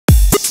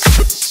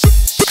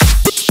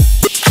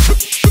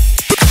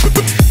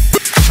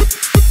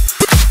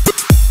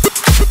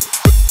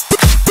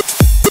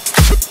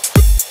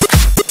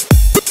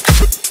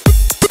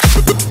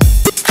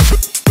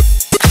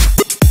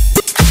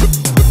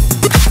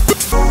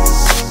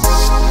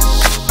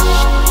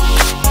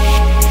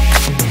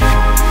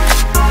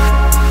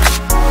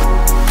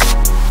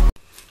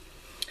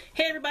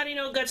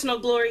Personal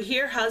Glory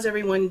here. How's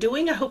everyone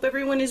doing? I hope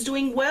everyone is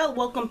doing well.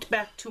 Welcome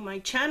back to my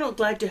channel.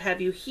 Glad to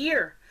have you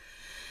here.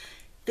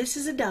 This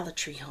is a Dollar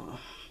Tree haul.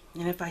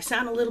 And if I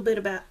sound a little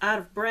bit out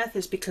of breath,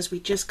 it's because we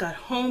just got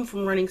home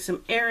from running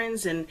some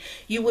errands, and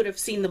you would have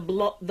seen the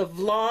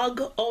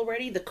vlog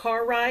already, the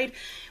car ride.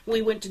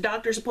 We went to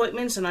doctor's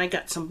appointments, and I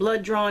got some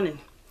blood drawn, and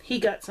he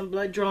got some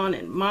blood drawn,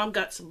 and Mom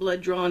got some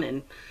blood drawn,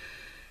 and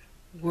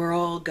we're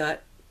all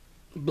got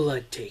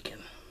blood taken.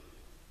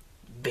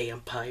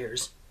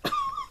 Vampires.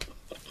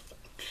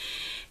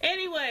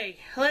 Anyway,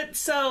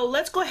 let's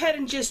go ahead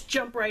and just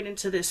jump right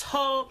into this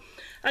haul.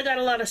 I got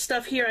a lot of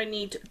stuff here I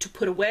need to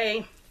put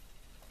away.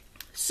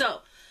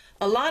 So,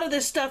 a lot of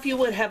this stuff you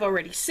would have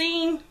already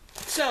seen.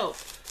 So,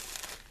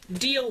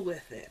 deal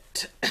with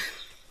it.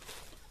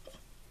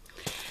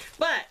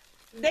 But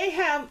they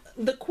have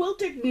the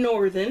Quilted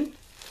Northern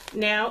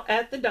now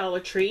at the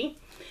Dollar Tree.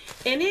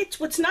 And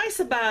what's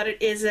nice about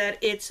it is that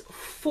it's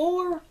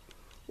 4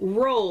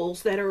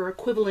 rolls that are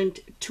equivalent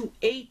to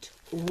 8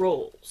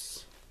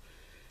 rolls.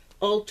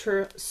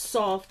 Ultra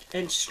soft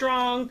and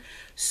strong.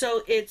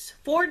 So it's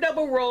 4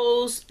 double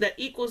rolls that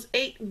equals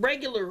 8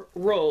 regular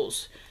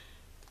rolls.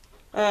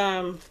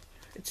 It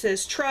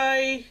says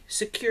try,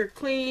 secure,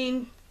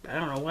 clean. I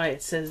don't know why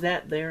it says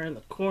that there in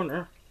the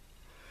corner.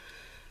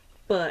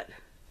 But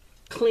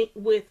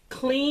with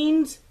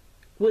clean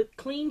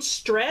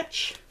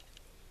stretch.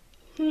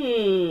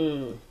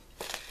 The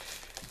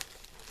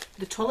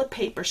toilet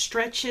paper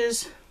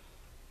stretches,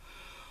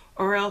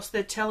 or else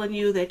they're telling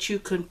you that you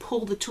can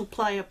pull the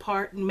 2-ply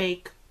apart and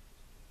make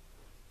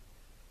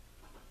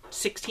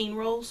 16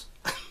 rolls.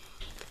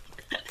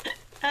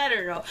 I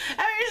don't know.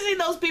 Have you seen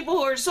those people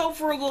who are so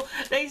frugal?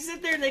 They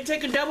sit there and they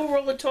take a double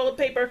roll of toilet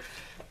paper,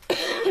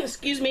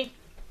 excuse me,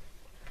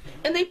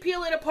 and they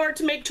peel it apart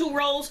to make 2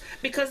 rolls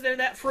because they're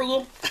that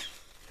frugal.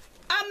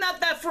 I'm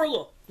not that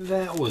frugal.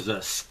 That was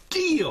a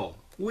steal.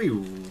 We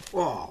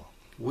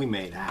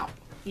made out.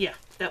 Yeah,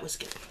 that was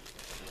good.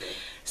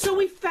 So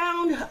we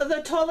found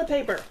the toilet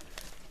paper.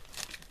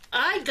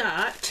 I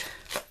got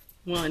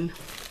 1,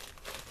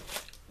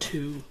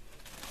 2,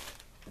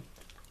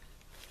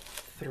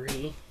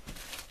 3,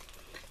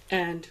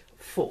 and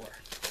 4.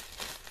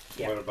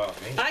 Yeah. What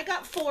about me? I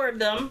got 4 of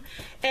them.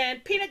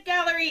 And Peanut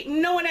Gallery,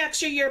 no one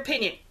asks you your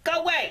opinion.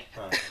 Go away.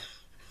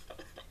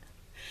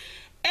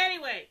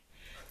 Anyway,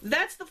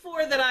 that's the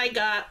 4 that I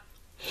got.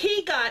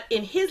 He got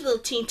in his little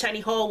teeny tiny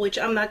haul, which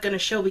I'm not going to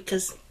show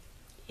because,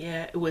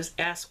 yeah, it was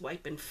ass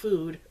wiping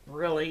food,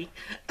 really.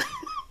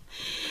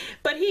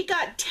 But he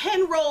got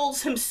 10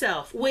 rolls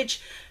himself,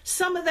 which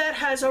some of that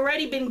has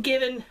already been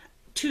given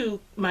to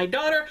my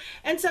daughter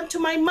and some to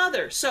my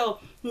mother. So,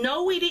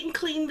 no, we didn't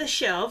clean the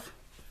shelf.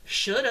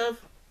 Should have,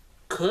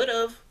 could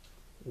have,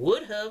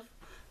 would have,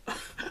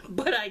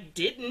 but I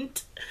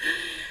didn't.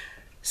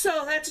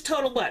 So that's a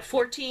total, what,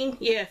 14?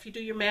 Yeah, if you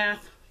do your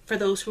math, for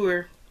those who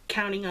are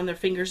counting on their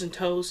fingers and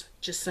toes,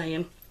 just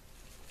saying.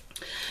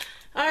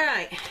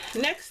 Alright,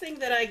 next thing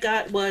that I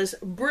got was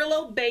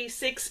Brillo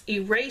Basics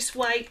Erase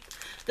Wipe.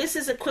 This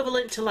is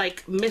equivalent to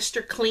like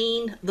Mr.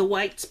 Clean, the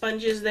white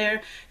sponges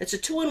there. It's a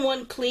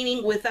 2-in-1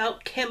 cleaning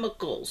without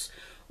chemicals.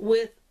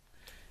 With,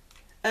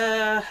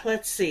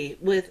 let's see,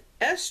 with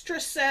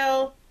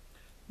Estracel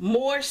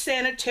More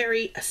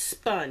Sanitary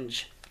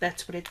Sponge.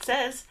 That's what it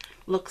says.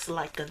 Looks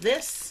like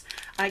this.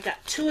 I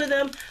got 2 of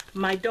them.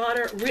 My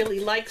daughter really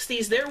likes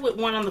these. They're with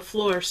 1 on the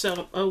floor,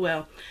 so oh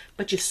well.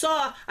 But you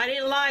saw, I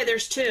didn't lie,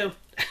 there's 2.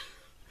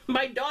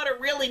 My daughter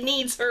really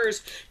needs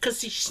hers because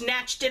she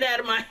snatched it out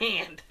of my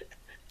hand.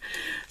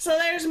 So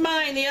there's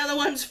mine. The other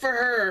one's for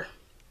her.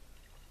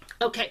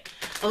 Okay,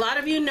 a lot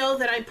of you know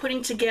that I'm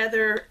putting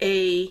together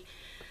a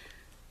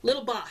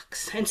little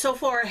box. And so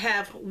far I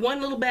have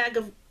 1 little bag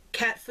of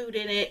cat food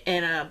in it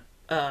and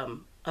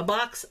a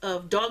box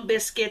of dog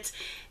biscuits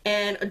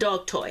and a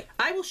dog toy.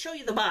 I will show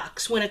you the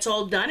box when it's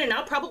all done, and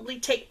I'll probably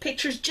take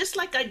pictures just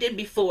like I did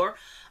before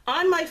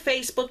on my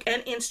Facebook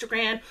and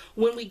Instagram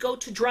when we go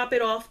to drop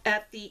it off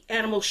at the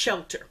animal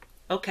shelter.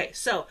 Okay,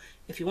 so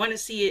if you want to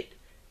see it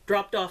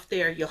dropped off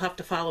there, you'll have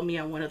to follow me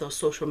on one of those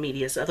social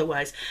medias.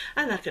 Otherwise,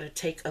 I'm not going to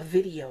take a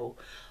video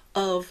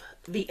of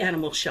the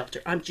animal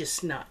shelter. I'm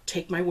just not.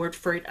 Take my word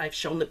for it. I've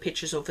shown the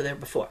pictures over there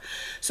before.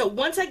 So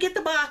once I get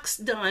the box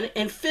done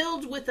and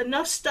filled with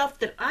enough stuff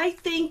that I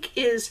think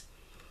is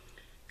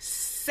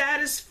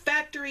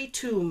satisfactory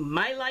to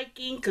my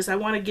liking, because I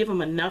want to give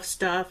them enough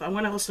stuff. I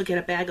want to also get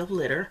a bag of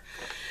litter.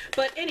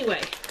 But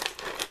anyway,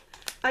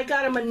 I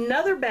got them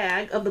another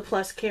bag of the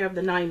Plus Care of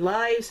the 9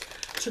 Lives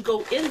to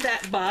go in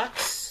that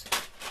box,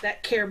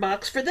 that care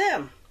box for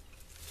them.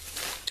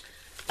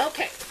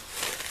 Okay.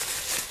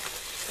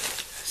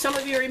 Some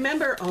of you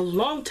remember a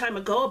long time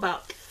ago,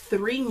 about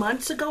 3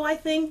 months ago, I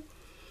think.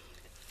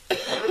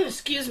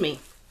 Excuse me.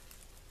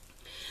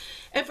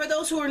 And for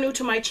those who are new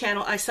to my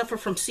channel, I suffer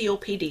from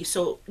COPD.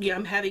 So, yeah,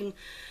 I'm having,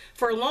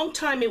 for a long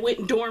time it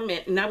went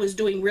dormant and I was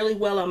doing really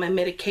well on my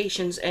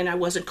medications and I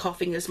wasn't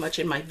coughing as much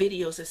in my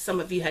videos as some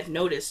of you had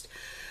noticed.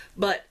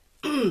 But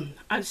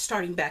I'm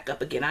starting back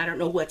up again. I don't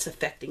know what's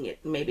affecting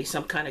it. Maybe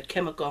some kind of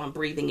chemical I'm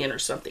breathing in or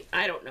something.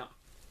 I don't know.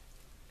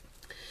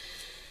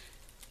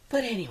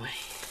 But anyway,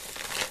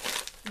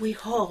 we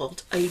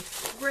hauled a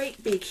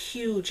great big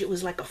huge, it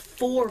was like a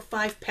 4 or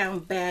 5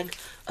 pound bag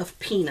of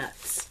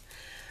peanuts.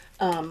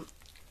 And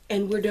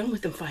we're done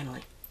with them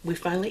finally. We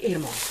finally ate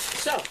them all.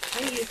 So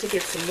I needed to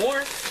get some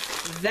more.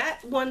 That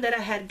one that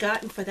I had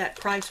gotten for that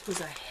price was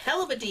a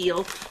hell of a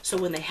deal. So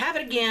when they have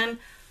it again,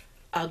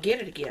 I'll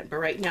get it again. But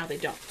right now they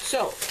don't.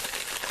 So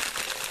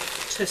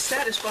to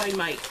satisfy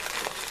my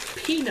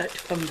peanut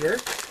hunger,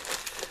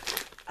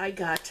 I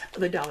got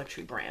the Dollar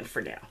Tree brand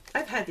for now.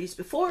 I've had these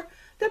before.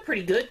 They're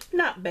pretty good.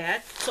 Not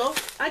bad. So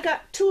I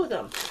got 2 of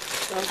them.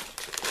 So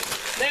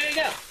there you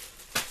go.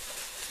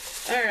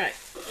 All right.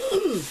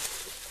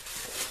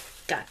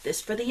 Got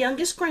this for the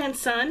youngest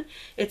grandson.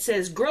 It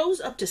says grows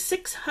up to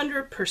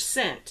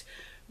 600%.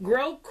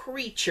 Grow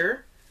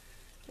creature.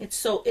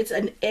 It's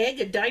an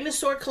egg, a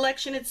dinosaur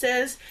collection, it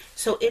says.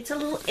 So it's a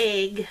little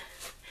egg.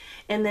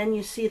 And then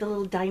you see the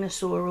little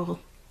dinosaur will,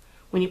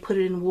 when you put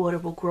it in water,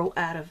 will grow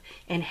out of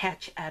and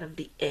hatch out of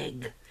the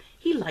egg.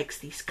 He likes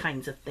these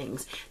kinds of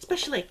things,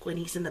 especially like when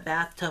he's in the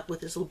bathtub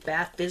with his little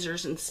bath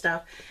fizzers and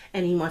stuff,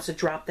 and he wants to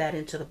drop that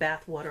into the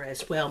bath water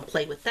as well and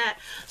play with that.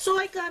 So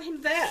I got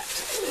him that.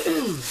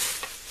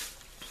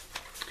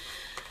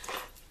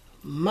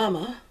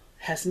 Mama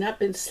has not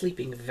been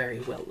sleeping very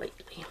well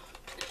lately.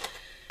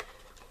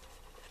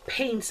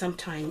 Pain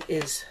sometimes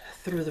is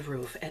through the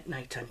roof at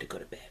nighttime to go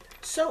to bed.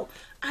 So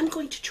I'm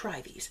going to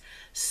try these.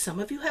 Some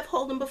of you have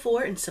held them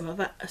before, and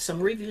some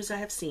reviews I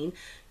have seen,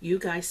 you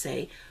guys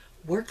say,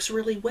 works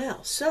really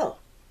well. So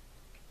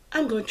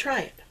I'm going to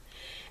try it.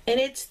 And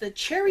it's the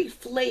cherry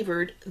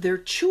flavored, they're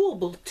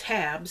chewable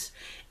tabs,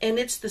 and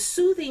it's the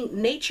Soothing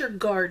Nature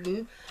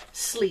Garden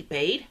Sleep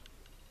Aid.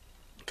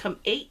 Come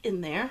 8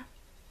 in there.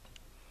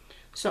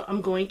 So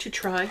I'm going to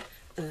try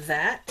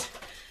that.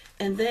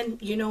 And then,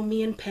 you know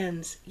me and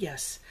pens.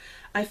 Yes.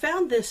 I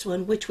found this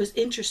one, which was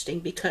interesting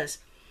because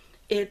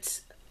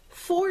it's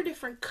 4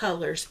 different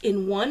colors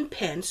in one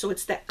pen. So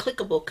it's that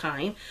clickable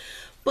kind.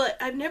 But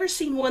I've never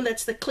seen one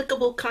that's the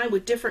clickable kind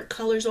with different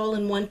colors all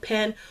in one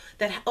pen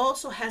that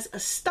also has a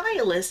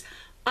stylus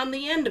on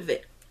the end of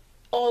it,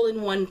 all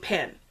in one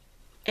pen.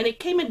 And it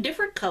came in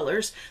different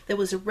colors. There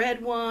was a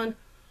red one,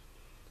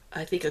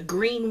 I think a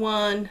green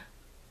one,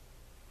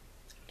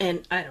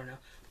 and I don't know.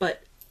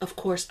 But of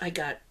course I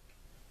got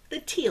the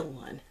teal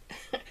one.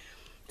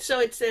 So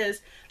it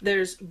says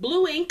there's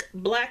blue ink,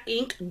 black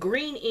ink,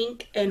 green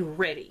ink, and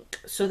red ink.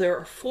 So there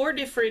are 4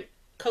 different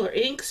color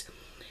inks.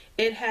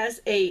 It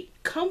has a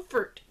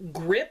comfort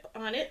grip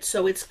on it,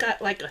 so it's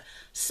got like a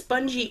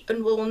spongy,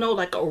 and we'll know,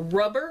 like a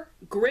rubber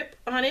grip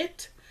on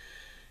it.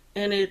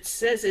 And it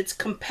says it's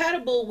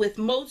compatible with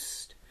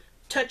most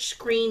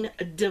touchscreen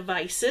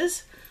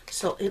devices.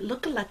 So it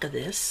looked like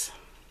this.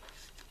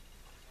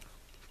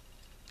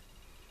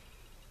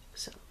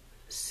 So it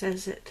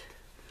says it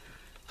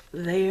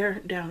there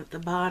down at the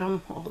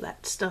bottom, all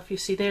that stuff you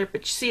see there.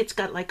 But you see it's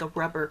got like a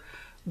rubber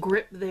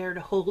grip there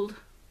to hold.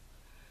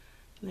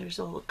 There's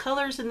all the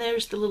colors, and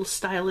there's the little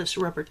stylus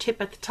rubber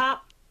tip at the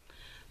top.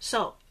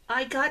 So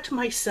I got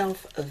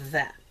myself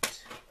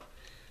that.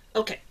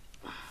 Okay.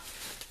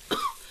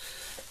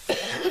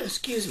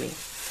 Excuse me.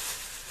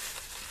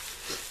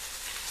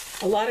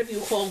 A lot of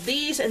you hold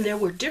these, and there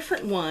were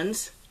different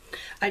ones.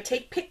 I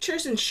take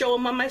pictures and show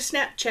them on my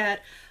Snapchat.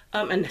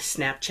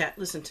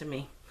 Listen to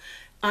me.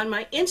 On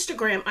my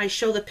Instagram, I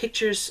show the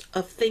pictures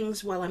of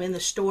things while I'm in the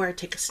store. I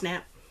take a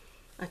snap.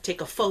 I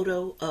take a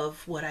photo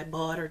of what I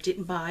bought or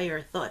didn't buy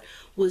or thought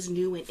was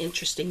new and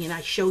interesting, and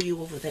I show you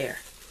over there.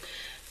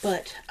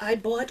 But I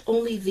bought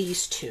only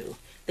these 2.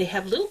 They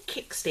have little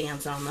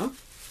kickstands on them.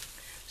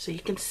 So you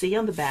can see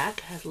on the back,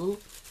 it has a little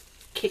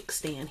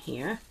kickstand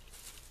here.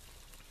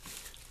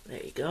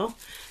 There you go.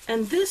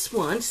 And this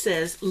one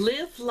says,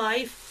 Live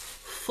Life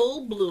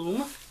Full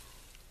Bloom.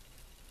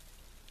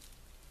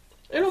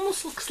 It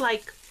almost looks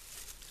like,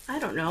 I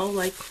don't know,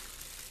 like,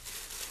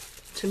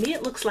 to me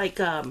it looks like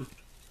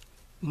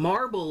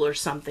marble or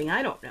something.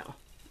 I don't know.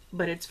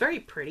 But it's very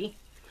pretty.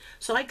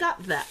 So I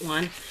got that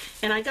one.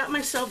 And I got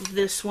myself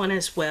this one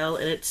as well.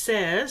 And it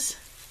says,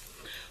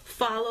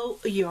 Follow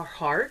Your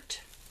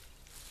Heart.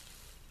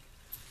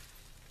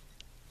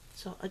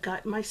 So I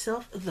got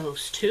myself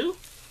those 2.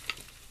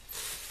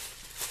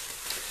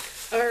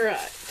 All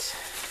right.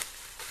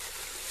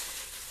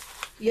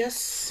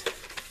 Yes.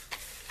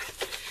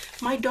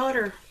 My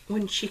daughter,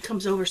 when she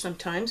comes over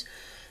sometimes,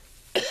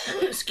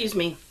 excuse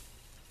me,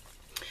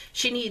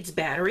 she needs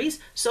batteries.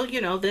 So,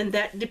 you know, then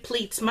that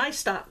depletes my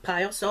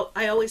stockpile. So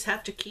I always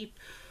have to keep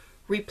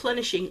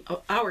replenishing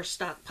our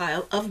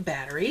stockpile of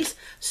batteries.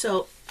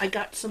 So I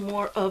got some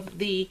more of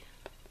the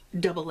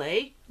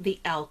AA, the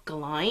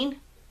alkaline,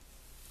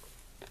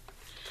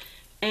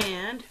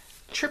 and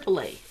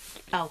AAA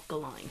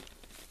alkaline.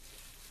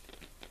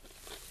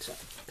 So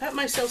got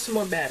myself some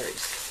more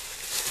batteries.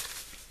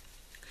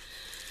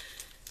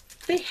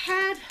 They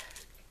had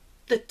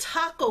the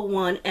taco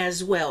one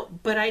as well,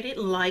 but I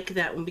didn't like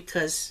that one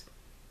because,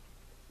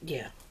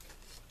 yeah,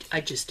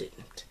 I just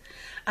didn't.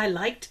 I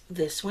liked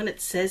this one.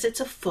 It says it's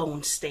a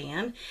phone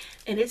stand,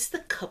 and it's the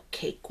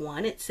cupcake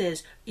one. It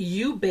says,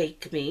 you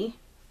bake me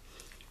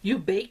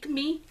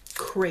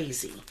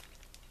crazy.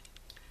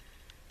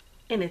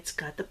 And it's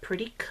got the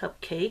pretty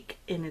cupcake,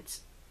 and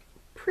it's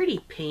pretty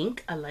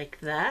pink. I like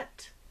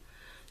that.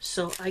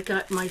 So I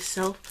got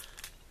myself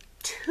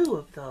 2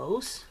 of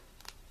those.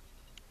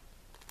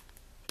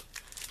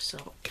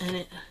 So, and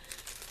it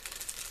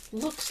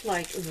looks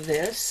like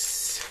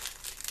this.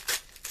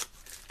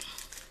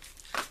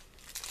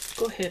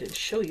 Go ahead and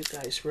show you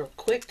guys real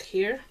quick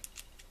here.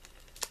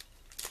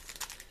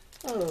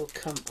 Oh,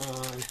 come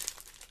on.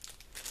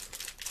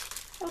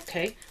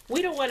 Okay,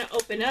 we don't want to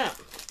open up.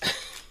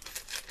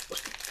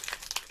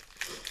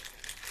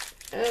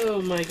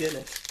 Oh my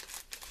goodness.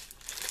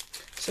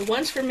 So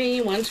one's for me,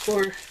 one's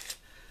for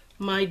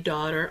my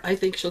daughter. I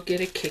think she'll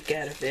get a kick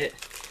out of it.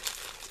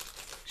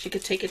 She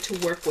could take it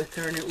to work with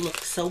her and it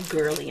looks so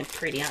girly and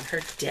pretty on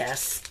her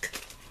desk.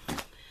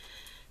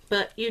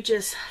 But you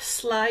just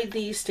slide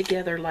these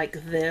together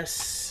like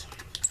this.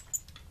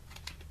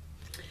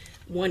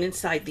 One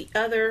inside the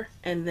other,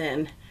 and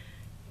then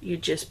you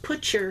just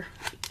put your,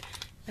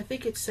 I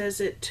think it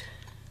says it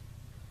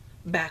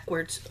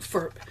backwards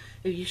for,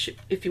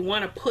 if you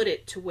want to put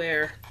it to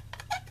where,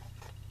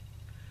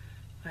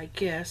 I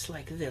guess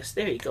like this.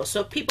 There you go.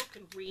 So people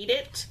can read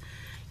it,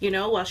 you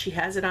know, while she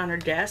has it on her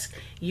desk.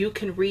 You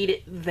can read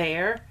it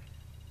there.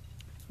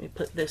 Let me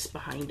put this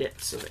behind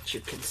it so that you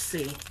can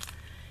see.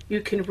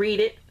 You can read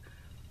it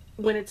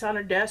when it's on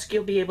her desk.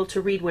 You'll be able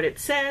to read what it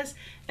says,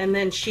 and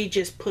then she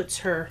just puts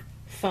her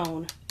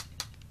phone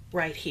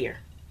right here.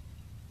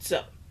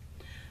 So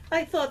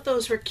I thought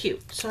those were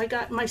cute, so I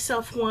got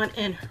myself one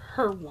and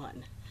her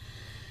one.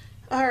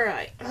 All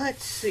right,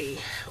 let's see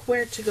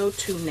where to go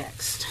to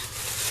next.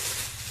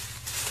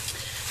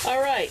 All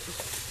right,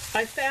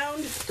 I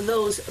found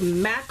those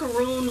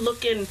macaroon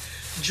looking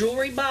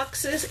jewelry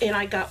boxes, and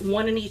I got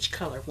one in each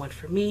color. One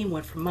for me,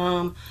 one for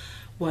mom,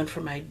 one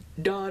for my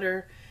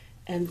daughter,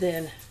 and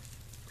then,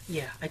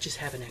 yeah, I just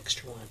have an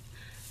extra one.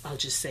 I'll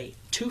just say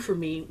 2 for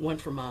me, 1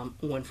 for mom,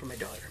 1 for my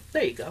daughter.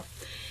 There you go.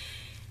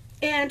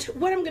 And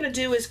what I'm going to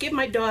do is give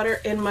my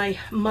daughter and my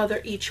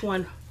mother each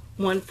one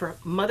for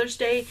Mother's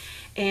Day,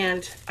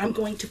 and I'm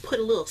going to put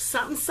a little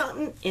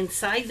something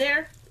inside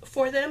there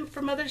for them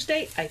for Mother's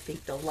Day. I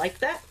think they'll like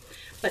that.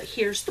 But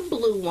here's the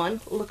blue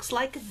one. Looks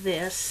like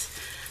this.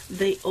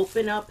 They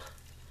open up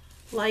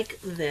like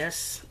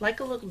this, like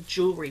a little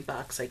jewelry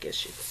box, I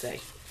guess you'd say.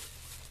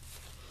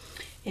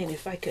 And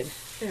if I could,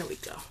 there we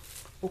go.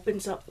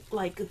 Opens up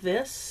like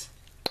this.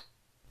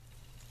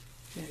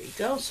 There you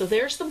go. So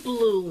there's the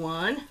blue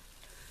one.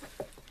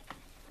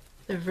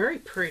 They're very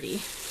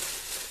pretty.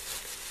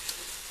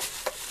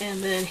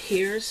 And then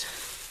here's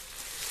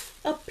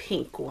a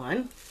pink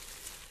one.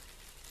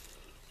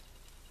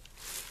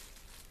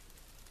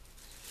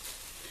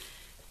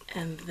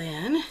 And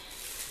then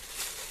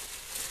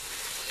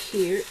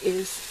here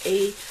is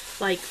a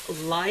like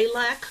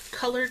lilac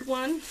colored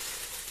one.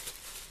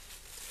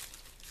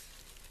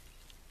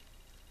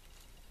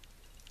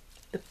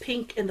 The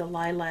pink and the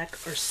lilac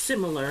are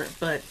similar,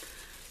 but,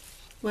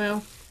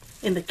 well,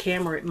 in the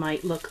camera it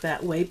might look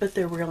that way, but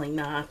they're really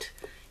not.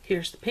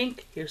 Here's the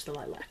pink, here's the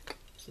lilac.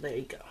 So there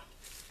you go.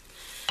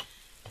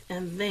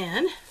 And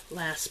then,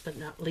 last but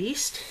not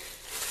least,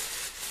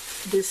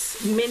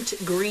 this mint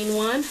green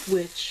one,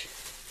 which,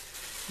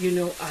 you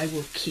know, I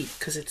will keep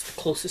because it's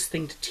the closest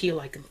thing to teal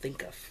I can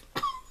think of.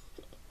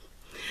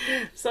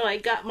 So I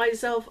got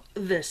myself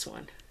this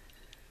one.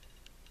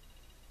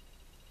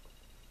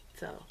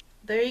 So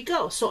there you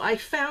go. So I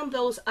found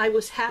those. I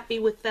was happy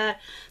with that.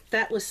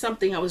 That was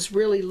something I was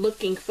really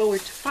looking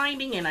forward to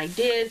finding, and I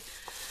did.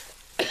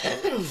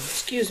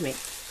 Excuse me.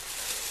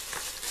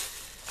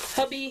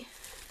 Hubby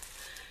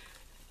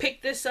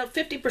picked this up,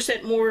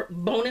 50% more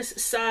bonus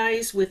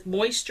size with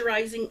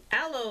moisturizing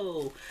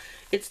aloe.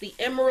 It's the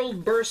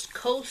Emerald Burst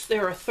Coast.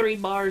 There are 3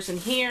 bars in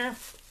here.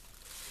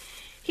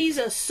 He's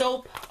a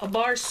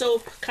bar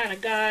soap kind of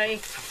guy.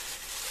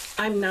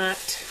 I'm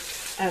not.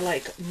 I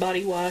like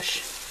body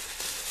wash.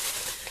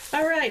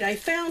 All right, I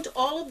found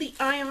all of the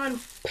iron-on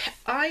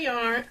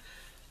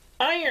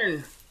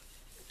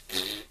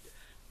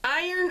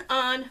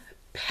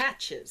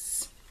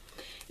patches.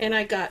 And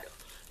I got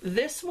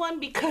this one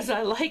because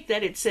I like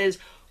that it says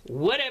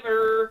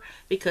whatever,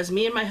 because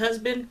me and my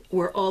husband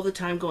were all the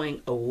time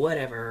going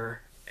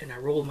whatever, and I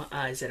rolled my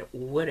eyes at it,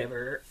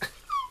 whatever.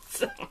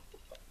 so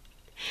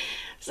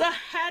I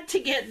had to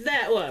get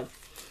that one.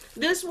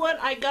 This one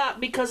I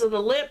got because of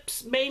the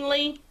lips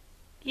mainly.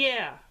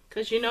 Yeah,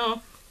 because you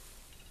know,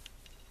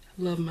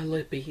 I love my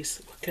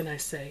lippies. What can I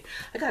say?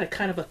 I got a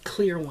kind of a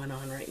clear one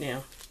on right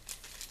now.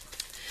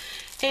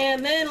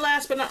 And then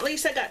last but not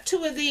least, I got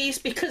 2 of these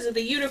because of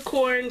the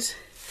unicorns.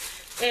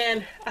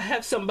 And I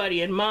have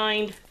somebody in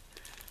mind.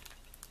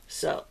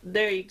 So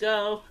there you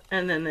go.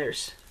 And then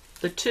there's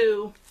the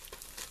 2.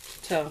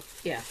 So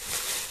yeah.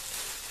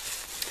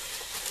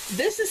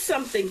 This is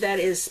something that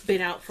has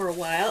been out for a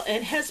while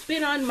and has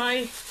been on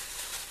my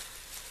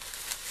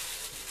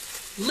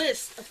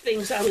list of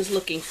things I was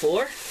looking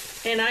for,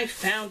 and I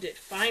found it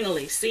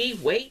finally. See,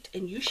 wait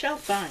and you shall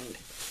find.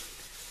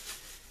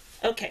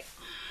 Okay.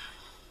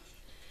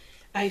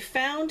 I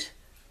found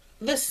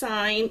the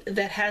sign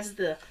that has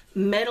the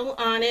metal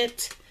on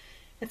it.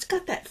 It's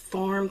got that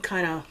farm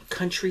kind of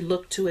country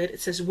look to it.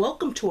 It says,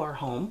 "Welcome to our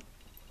home."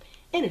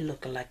 And it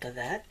look like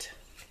that.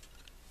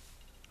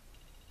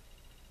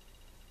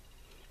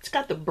 It's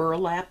got the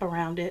burlap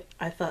around it.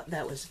 I thought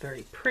that was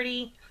very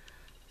pretty.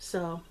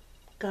 So,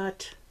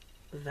 got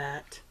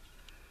that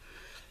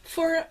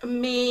for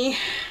me.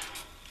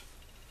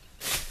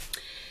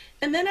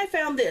 And then I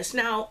found this.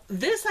 Now,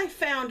 this I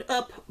found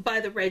up by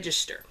the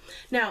register.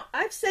 Now,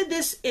 I've said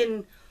this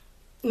in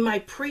my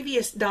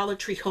previous Dollar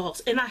Tree hauls,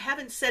 and I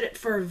haven't said it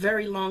for a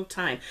very long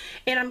time.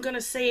 And I'm going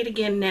to say it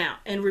again now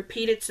and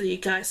repeat it so you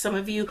guys, some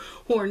of you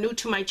who are new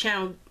to my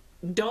channel,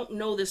 don't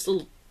know this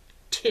little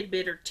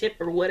tidbit or tip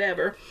or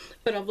whatever.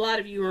 But a lot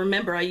of you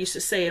remember I used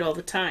to say it all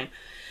the time.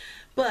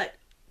 But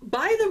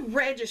by the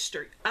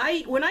register,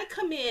 when I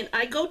come in,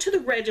 I go to the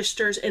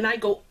registers and I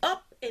go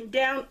up and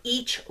down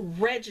each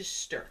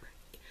register.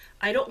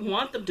 I don't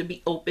want them to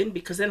be open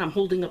because then I'm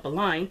holding up a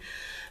line.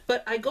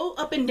 But I go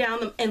up and down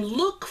them and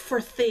look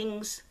for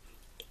things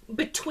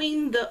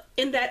in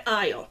that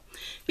aisle.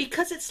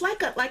 Because it's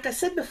like I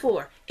said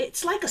before,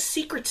 it's like a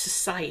secret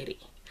society.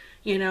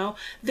 You know,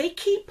 they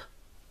keep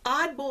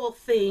oddball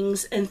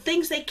things and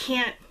things they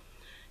can't.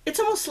 It's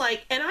almost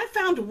like, and I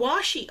found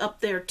washi up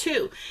there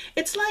too.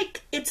 It's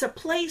like it's a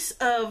place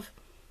of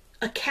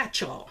a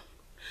catch-all.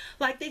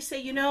 Like they say,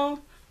 you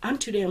know, I'm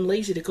too damn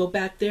lazy to go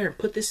back there and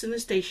put this in the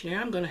stationery.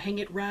 I'm going to hang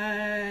it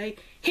right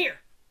here.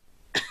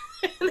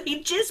 They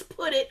just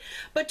put it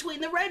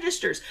between the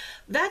registers.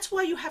 That's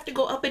why you have to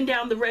go up and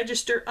down the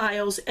register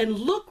aisles and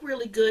look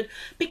really good,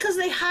 because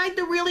they hide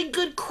the really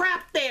good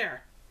crap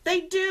there.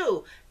 They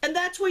do. And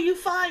that's where you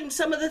find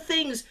some of the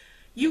things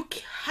you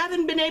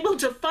haven't been able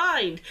to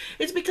find.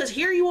 It's because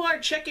here you are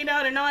checking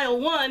out in aisle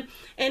 1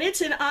 and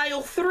it's in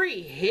aisle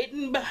 3,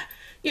 hidden by,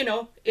 you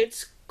know,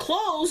 it's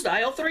closed.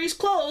 Aisle 3 is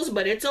closed,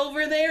 but it's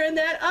over there in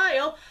that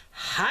aisle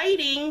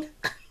hiding.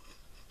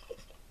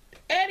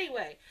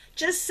 Anyway,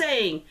 just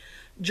saying,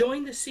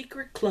 join the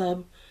secret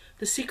club,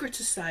 the secret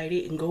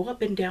society, and go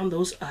up and down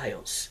those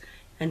aisles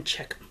and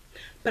check them.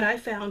 But I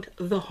found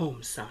the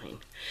home sign.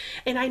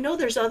 And I know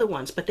there's other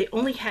ones, but they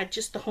only had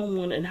just the home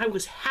one, and I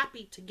was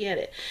happy to get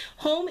it.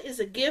 Home is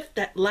a gift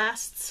that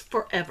lasts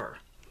forever.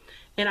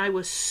 And I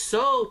was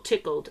so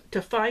tickled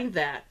to find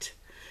that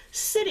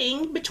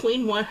sitting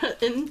between one of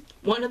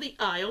the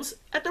aisles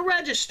at the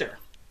register.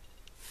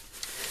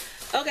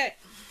 Okay.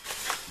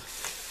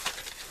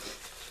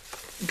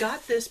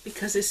 Got this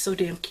because it's so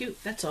damn cute.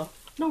 That's all.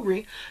 No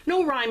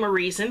rhyme or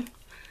reason.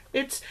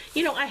 It's,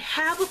 you know, I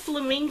have a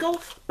flamingo,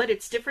 but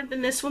it's different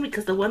than this one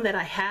because the one that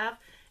I have,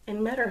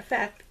 and matter of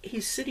fact,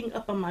 he's sitting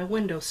up on my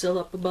windowsill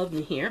up above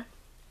me here.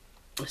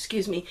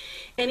 Excuse me.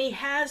 And he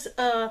has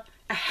a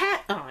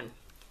hat on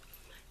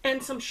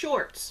and some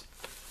shorts.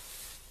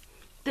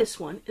 This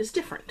one is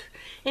different,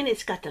 and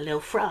it's got the little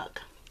frog.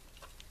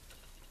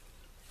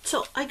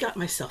 So I got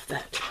myself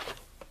that.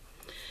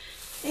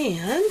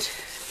 And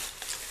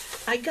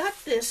I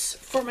got this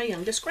for my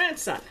youngest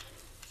grandson.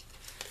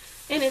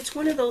 And it's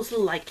one of those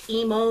little like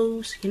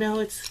emos, you know,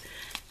 it's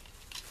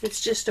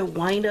just a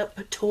wind-up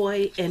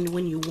toy, and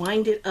when you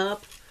wind it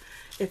up,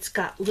 it's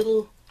got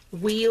little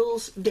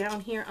wheels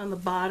down here on the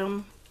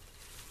bottom.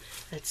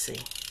 Let's see.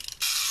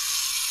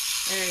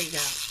 There you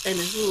go. And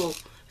his little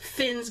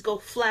fins go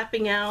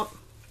flapping out.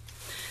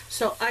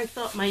 So I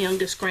thought my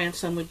youngest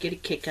grandson would get a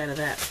kick out of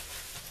that.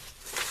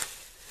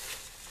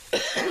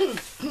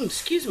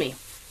 Excuse me.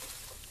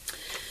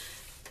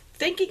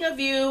 Thinking of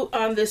you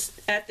on this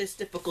at this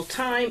difficult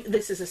time.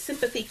 This is a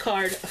sympathy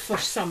card for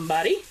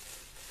somebody.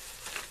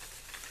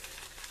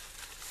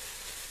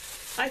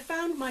 I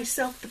found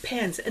myself the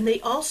pens, and they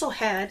also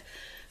had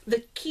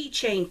the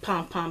keychain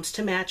pom-poms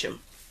to match them,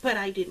 but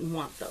I didn't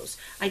want those.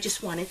 I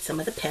just wanted some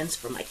of the pens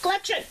for my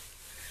collection.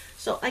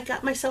 So I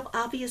got myself,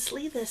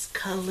 obviously, this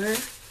color,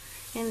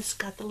 and it's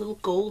got the little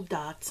gold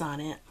dots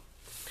on it.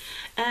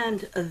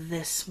 And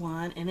this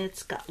one, and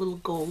it's got little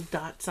gold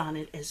dots on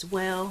it as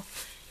well.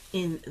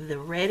 In the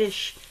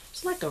reddish,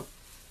 it's like a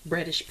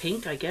reddish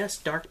pink, I guess,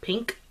 dark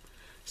pink.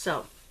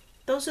 So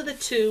those are the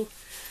two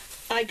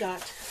I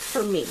got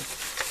for me.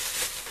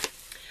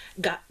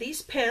 Got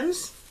these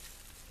pens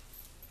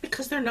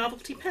because they're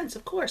novelty pens,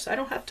 of course. I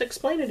don't have to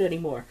explain it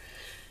anymore.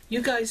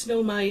 You guys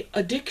know my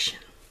addiction.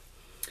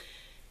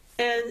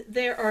 And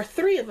there are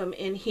 3 of them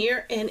in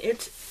here, and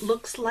it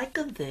looks like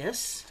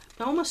this.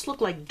 They almost look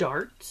like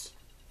darts.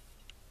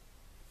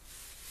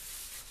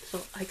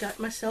 So I got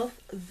myself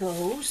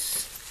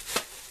those.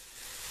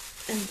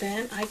 And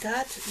then I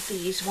got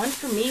these, one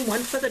for me, one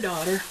for the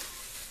daughter.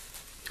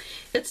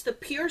 It's the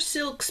Pure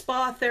Silk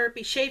Spa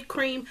Therapy Shave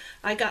Cream.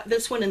 I got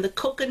this one in the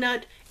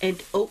coconut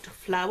and oat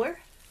flower.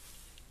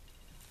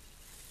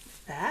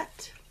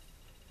 That.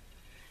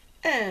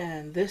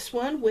 And this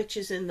one, which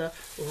is in the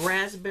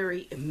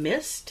raspberry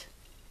mist.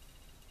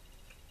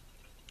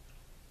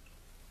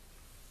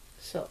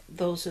 So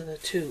those are the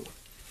two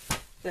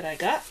that I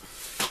got.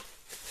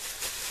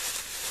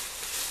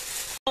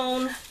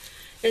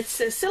 It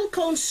says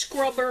Silicone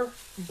Scrubber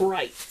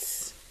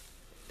Brights.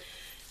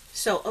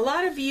 So a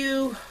lot of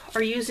you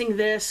are using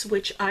this,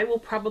 which I will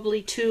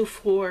probably too,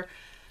 for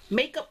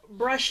makeup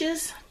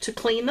brushes to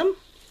clean them.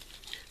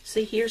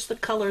 See, here's the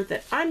color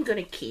that I'm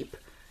going to keep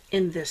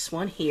in this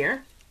one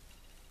here.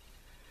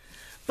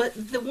 But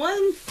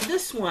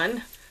this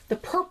one, the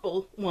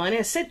purple one,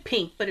 it said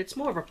pink, but it's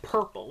more of a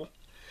purple.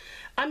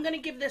 I'm going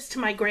to give this to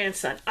my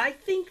grandson. I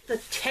think the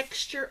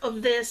texture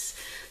of this,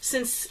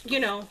 since, you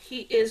know,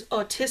 he is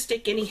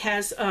autistic and he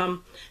has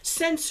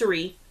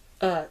sensory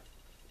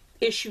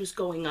issues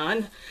going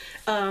on,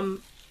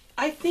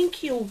 I think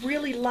he'll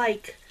really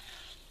like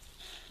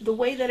the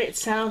way that it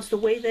sounds, the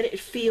way that it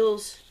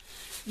feels.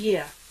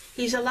 Yeah,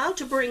 he's allowed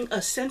to bring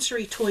a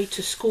sensory toy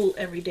to school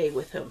every day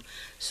with him.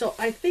 So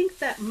I think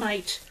that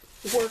might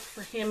work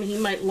for him. He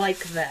might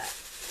like that.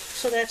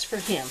 So that's for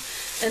him.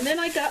 And then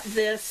I got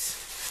this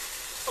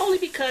only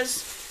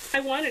because I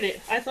wanted it.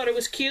 I thought it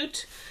was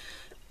cute.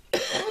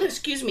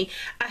 Excuse me.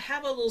 I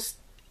have a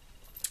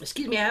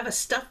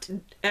stuffed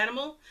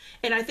animal,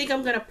 and I think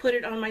I'm going to put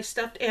it on my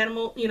stuffed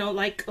animal, you know,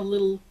 like a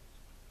little,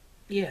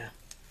 yeah,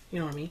 you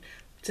know what I mean?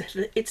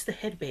 It's the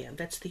headband.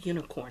 That's the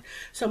unicorn.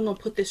 So I'm going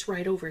to put this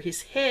right over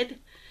his head,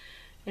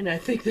 and I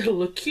think that'll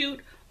look cute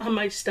on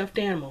my stuffed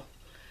animal.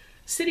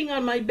 Sitting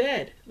on my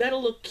bed.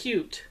 That'll look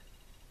cute.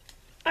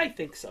 I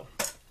think so.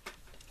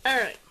 All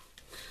right.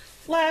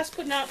 Last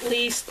but not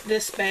least,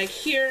 this bag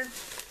here.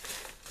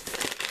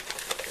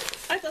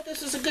 I thought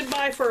this was a good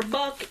buy for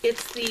 $1.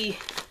 It's the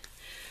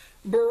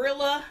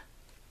Barilla,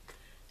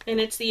 and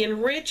it's the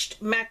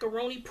enriched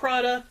macaroni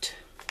product.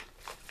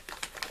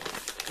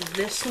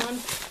 This one,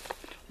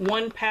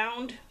 1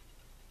 pound.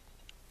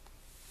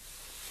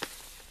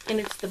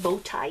 And it's the bow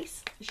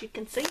ties, as you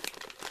can see.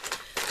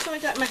 So I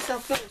got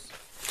myself those.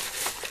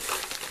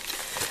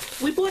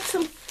 We bought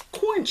some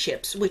corn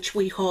chips, which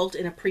we hauled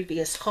in a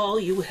previous haul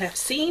you have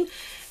seen,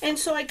 and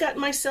so I got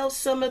myself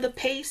some of the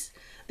paste,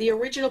 the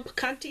original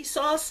picante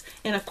sauce,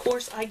 and of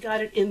course I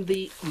got it in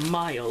the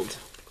mild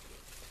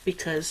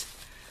because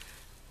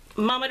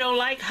Mama don't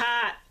like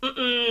hot.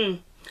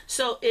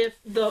 So if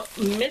the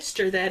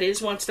mister, that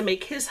is, wants to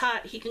make his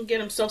hot, he can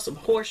get himself some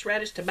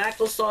horseradish,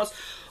 tobacco sauce,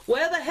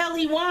 whatever the hell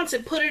he wants,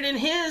 and put it in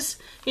his,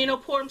 you know,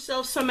 pour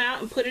himself some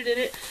out and put it in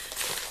it.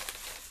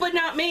 But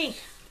not me.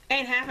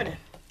 Ain't happening.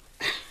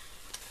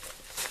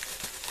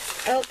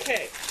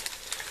 Okay,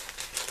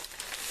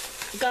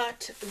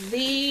 got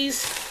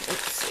these,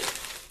 let's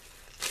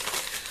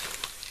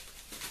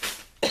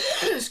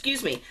see,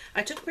 excuse me,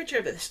 I took a picture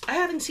of this. I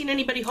haven't seen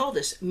anybody haul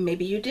this.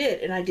 Maybe you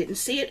did, and I didn't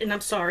see it, and I'm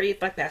sorry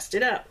if I passed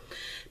it up.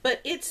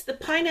 But it's the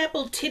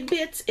Pineapple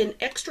Tidbits in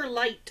Extra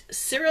Light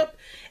Syrup,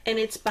 and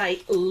it's by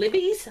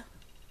Libby's,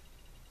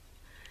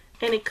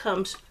 and it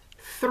comes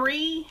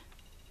 3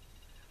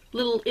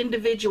 little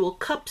individual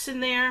cups in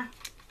there.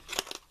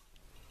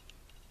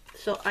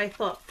 So I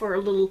thought for a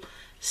little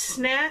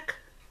snack,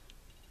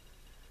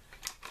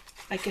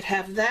 I could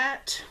have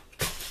that.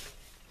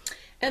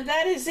 And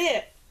that is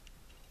it.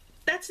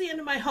 That's the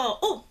end of my haul.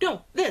 Oh,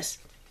 no, this.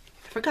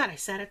 I forgot I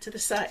sat it to the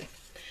side.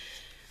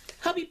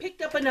 Hubby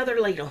picked up another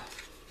ladle.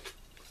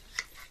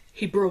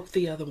 He broke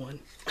the other one.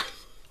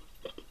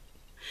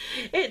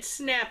 It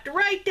snapped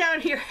right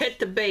down here at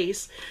the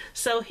base.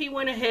 So he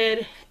went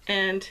ahead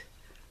and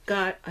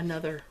got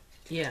another,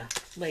 yeah,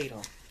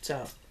 ladle.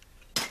 So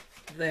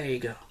there you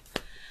go.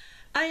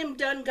 I am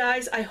done,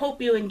 guys. I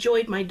hope you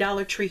enjoyed my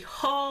Dollar Tree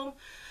haul.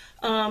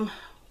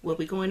 We'll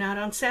be going out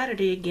on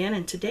Saturday again,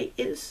 and today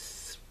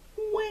is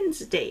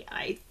Wednesday,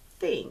 I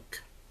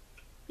think.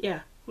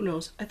 Yeah, who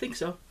knows? I think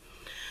so.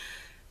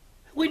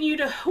 When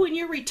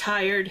you're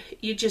retired,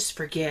 you just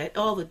forget.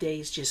 All the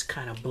days just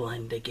kind of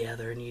blend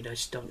together, and you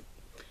just don't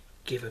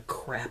give a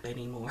crap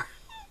anymore.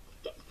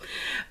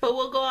 But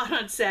we'll go out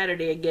on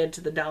Saturday again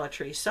to the Dollar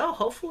Tree, so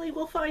hopefully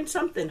we'll find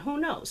something. Who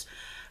knows?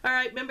 All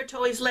right, remember to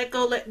always let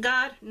go, let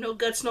God. No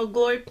guts, no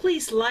glory.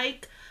 Please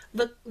like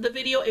the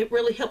video. It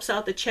really helps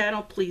out the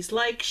channel. Please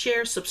like,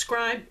 share,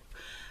 subscribe.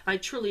 I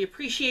truly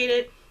appreciate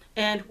it.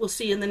 And we'll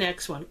see you in the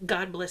next one.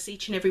 God bless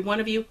each and every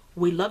one of you.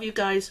 We love you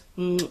guys.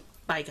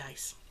 Bye,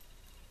 guys.